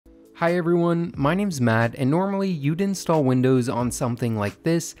Hi everyone, my name's Matt, and normally you'd install Windows on something like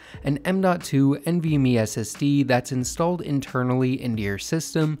this, an M.2 NVMe SSD that's installed internally into your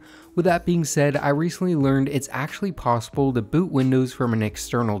system. With that being said, I recently learned it's actually possible to boot Windows from an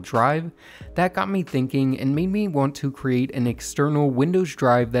external drive. That got me thinking and made me want to create an external Windows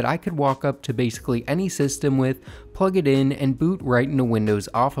drive that I could walk up to basically any system with, plug it in, and boot right into Windows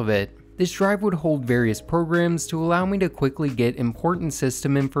off of it. This drive would hold various programs to allow me to quickly get important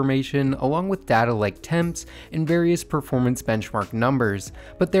system information along with data like temps and various performance benchmark numbers,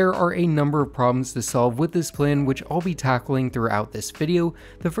 but there are a number of problems to solve with this plan which I'll be tackling throughout this video.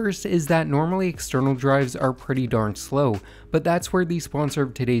 The first is that normally external drives are pretty darn slow, but that's where the sponsor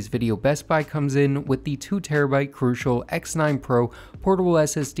of today's video, Best Buy, comes in with the 2TB Crucial X9 Pro portable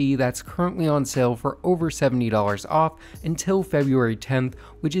SSD that's currently on sale for over $70 off until February 10th,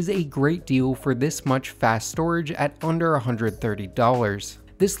 which is a great deal for this much fast storage at under $130.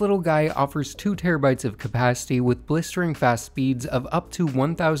 This little guy offers 2 TB of capacity with blistering fast speeds of up to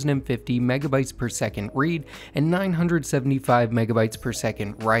 1050 megabytes per second read and 975 megabytes per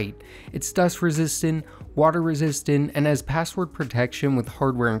second write. It's dust resistant, water resistant, and has password protection with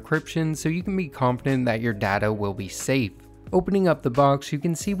hardware encryption, so you can be confident that your data will be safe. Opening up the box, you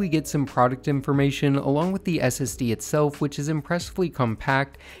can see we get some product information along with the SSD itself, which is impressively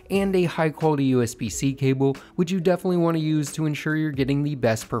compact, and a high quality USB-C cable, which you definitely want to use to ensure you're getting the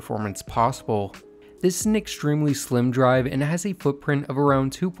best performance possible. This is an extremely slim drive and has a footprint of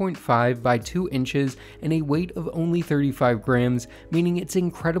around 2.5 by 2 inches and a weight of only 35 grams, meaning it's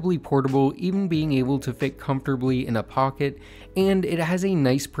incredibly portable, even being able to fit comfortably in a pocket, and it has a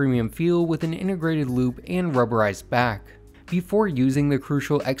nice premium feel with an integrated loop and rubberized back. Before using the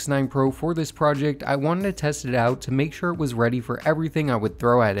Crucial X9 Pro for this project, I wanted to test it out to make sure it was ready for everything I would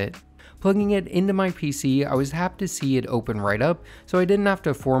throw at it. Plugging it into my PC, I was happy to see it open right up, so I didn't have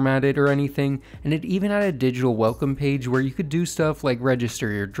to format it or anything, and it even had a digital welcome page where you could do stuff like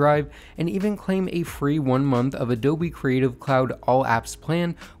register your drive and even claim a free 1 month of Adobe Creative Cloud All Apps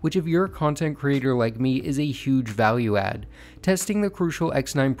plan, which if you're a content creator like me is a huge value add. Testing the Crucial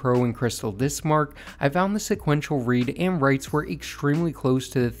X9 Pro in Crystal Disk Mark, I found the sequential read and writes were extremely close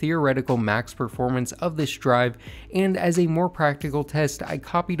to the theoretical max performance of this drive, and as a more practical test, I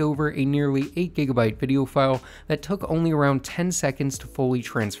copied over a nearly 8GB video file that took only around 10 seconds to fully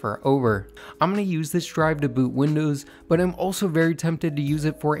transfer over. I'm going to use this drive to boot Windows, but I'm also very tempted to use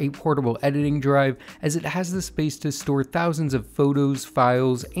it for a portable editing drive as it has the space to store thousands of photos,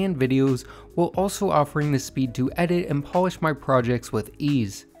 files, and videos, while also offering the speed to edit and polish my projects with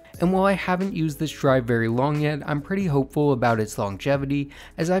ease. And while I haven't used this drive very long yet, I'm pretty hopeful about its longevity,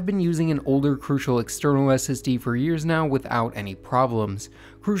 as I've been using an older Crucial external SSD for years now without any problems.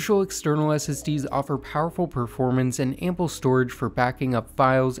 Crucial external SSDs offer powerful performance and ample storage for backing up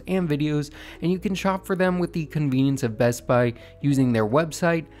files and videos, and you can shop for them with the convenience of Best Buy using their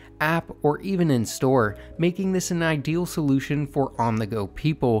website, app, or even in store, making this an ideal solution for on-the-go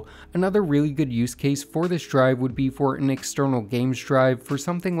people. Another really good use case for this drive would be for an external games drive for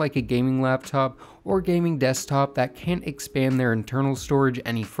something like a gaming laptop or gaming desktop that can't expand their internal storage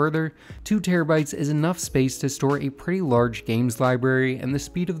any further. 2 TB is enough space to store a pretty large games library, and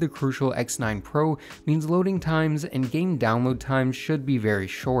the speed of the Crucial X9 Pro means loading times and game download times should be very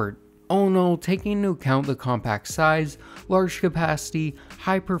short. All in all, taking into account the compact size, large capacity,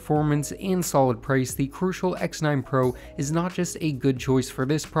 high performance, and solid price, the Crucial X9 Pro is not just a good choice for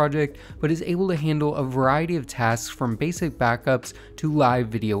this project, but is able to handle a variety of tasks from basic backups to live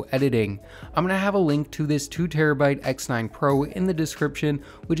video editing. I'm going to have a link to this 2TB X9 Pro in the description,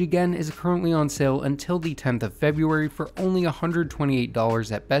 which again is currently on sale until the 10th of February for only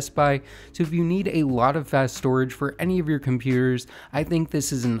 $128 at Best Buy, so if you need a lot of fast storage for any of your computers, I think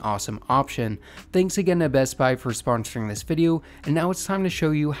this is an awesome option. Thanks again to Best Buy for sponsoring this video, and now it's time to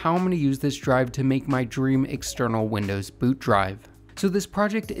show you how I'm going to use this drive to make my dream external Windows boot drive. So this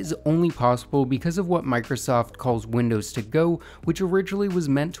project is only possible because of what Microsoft calls Windows to Go, which originally was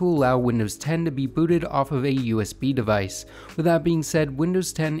meant to allow Windows 10 to be booted off of a USB device. With that being said,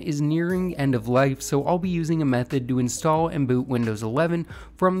 Windows 10 is nearing end of life, so I'll be using a method to install and boot Windows 11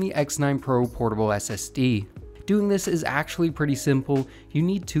 from the X9 Pro portable SSD. Doing this is actually pretty simple. You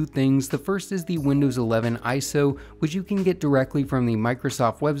need two things. The first is the Windows 11 ISO, which you can get directly from the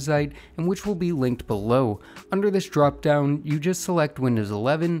Microsoft website and which will be linked below. Under this drop-down, you just select Windows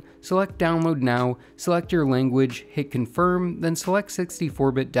 11, select Download Now, select your language, hit Confirm, then select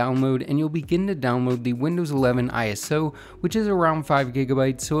 64-bit download, and you'll begin to download the Windows 11 ISO, which is around 5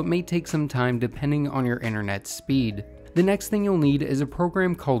 GB, so it may take some time depending on your internet speed. The next thing you'll need is a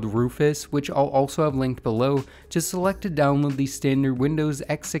program called Rufus, which I'll also have linked below. Just select to download the standard Windows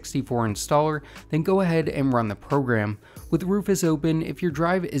x64 installer, then go ahead and run the program. With Rufus open, if your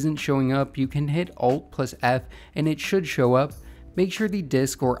drive isn't showing up, you can hit Alt plus F and it should show up. Make sure the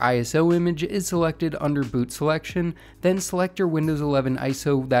disk or ISO image is selected under boot selection, then select your Windows 11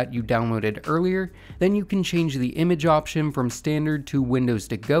 ISO that you downloaded earlier. Then you can change the image option from standard to Windows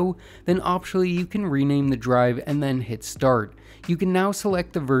to Go, then optionally you can rename the drive and then hit start. You can now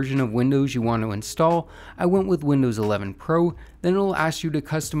select the version of Windows you want to install. I went with Windows 11 Pro, then it'll ask you to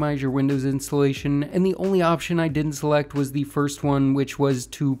customize your Windows installation, and the only option I didn't select was the first one, which was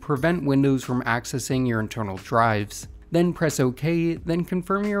to prevent Windows from accessing your internal drives. Then press OK, then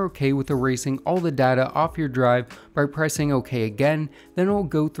confirm you're OK with erasing all the data off your drive by pressing OK again, then it'll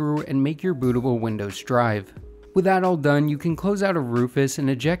go through and make your bootable Windows drive. With that all done, you can close out of Rufus and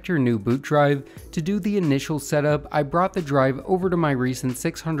eject your new boot drive. To do the initial setup, I brought the drive over to my recent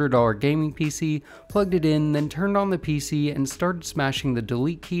 $600 gaming PC, plugged it in, then turned on the PC and started smashing the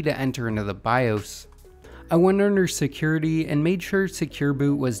delete key to enter into the BIOS. I went under security and made sure secure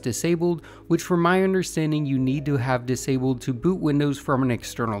boot was disabled, which from my understanding you need to have disabled to boot Windows from an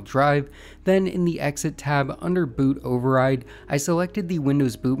external drive. Then in the exit tab under boot override, I selected the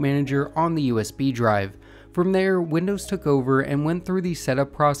Windows Boot Manager on the USB drive. From there, Windows took over and went through the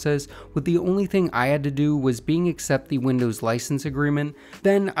setup process, with the only thing I had to do was accept the Windows license agreement.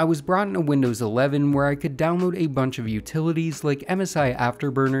 Then I was brought into Windows 11 where I could download a bunch of utilities like MSI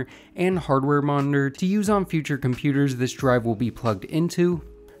Afterburner and Hardware Monitor to use on future computers this drive will be plugged into.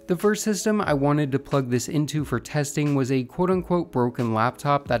 The first system I wanted to plug this into for testing was a quote-unquote broken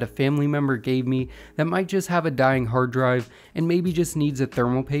laptop that a family member gave me that might just have a dying hard drive and maybe just needs a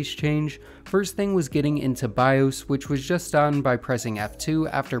thermal paste change. First thing was getting into BIOS, which was just done by pressing F2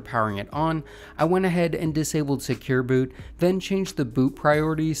 after powering it on. I went ahead and disabled secure boot, then changed the boot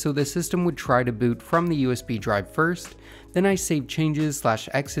priority so the system would try to boot from the USB drive first. Then I saved changes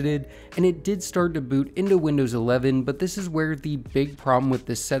 / exited, and it did start to boot into Windows 11, but this is where the big problem with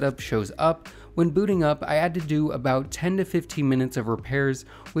this setup shows up. When booting up, I had to do about 10 to 15 minutes of repairs,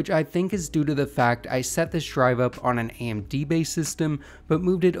 which I think is due to the fact I set this drive up on an AMD based system, but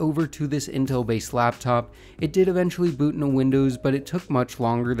moved it over to this Intel based laptop. It did eventually boot into Windows, but it took much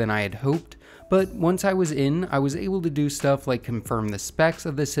longer than I had hoped. But once I was in, I was able to do stuff like confirm the specs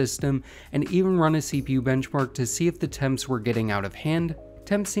of the system and even run a CPU benchmark to see if the temps were getting out of hand.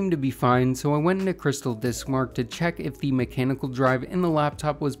 Temps seemed to be fine, so I went into Crystal Diskmark to check if the mechanical drive in the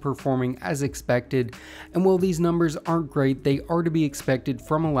laptop was performing as expected, and while these numbers aren't great, they are to be expected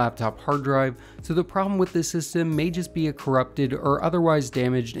from a laptop hard drive, so the problem with this system may just be a corrupted or otherwise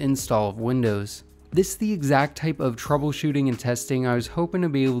damaged install of Windows. This is the exact type of troubleshooting and testing I was hoping to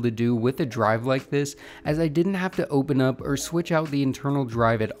be able to do with a drive like this, as I didn't have to open up or switch out the internal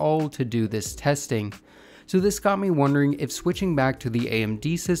drive at all to do this testing. So this got me wondering if switching back to the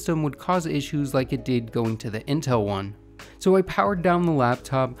AMD system would cause issues like it did going to the Intel one. So I powered down the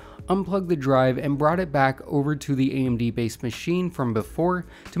laptop, unplugged the drive, and brought it back over to the AMD based machine from before.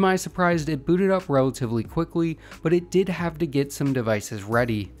 To my surprise, it booted up relatively quickly, but it did have to get some devices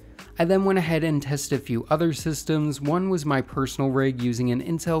ready. I then went ahead and tested a few other systems. One was my personal rig using an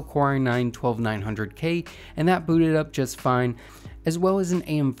Intel Core i9-12900K, and that booted up just fine, as well as an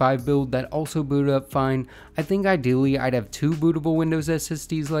AM5 build that also booted up fine. I think ideally I'd have two bootable Windows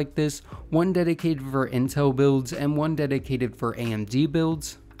SSDs like this, one dedicated for Intel builds and one dedicated for AMD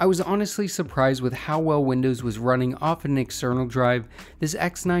builds. I was honestly surprised with how well Windows was running off an external drive. This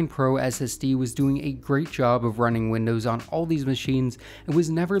X9 Pro SSD was doing a great job of running Windows on all these machines and was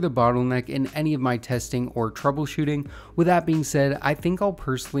never the bottleneck in any of my testing or troubleshooting. With that being said, I think I'll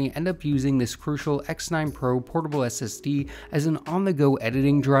personally end up using this crucial X9 Pro portable SSD as an on-the-go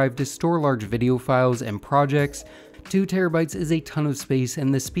editing drive to store large video files and projects. 2 TB is a ton of space,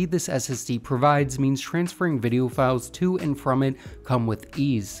 and the speed this SSD provides means transferring video files to and from it come with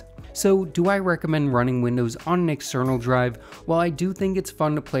ease. So do I recommend running Windows on an external drive? While I do think it's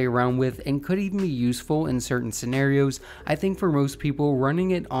fun to play around with and could even be useful in certain scenarios, I think for most people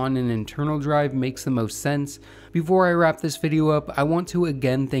running it on an internal drive makes the most sense. Before I wrap this video up, I want to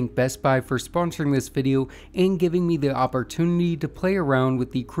again thank Best Buy for sponsoring this video and giving me the opportunity to play around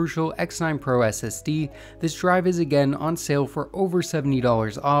with the crucial X9 Pro SSD. This drive is again on sale for over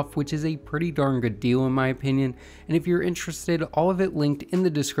 $70 off, which is a pretty darn good deal in my opinion, and if you're interested, all of it linked in the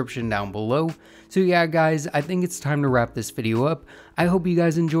description down below. So yeah guys, I think it's time to wrap this video up. I hope you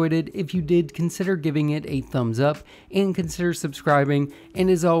guys enjoyed it. If you did, consider giving it a thumbs up and consider subscribing. And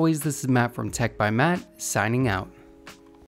as always, this is Matt from Tech by Matt, signing out.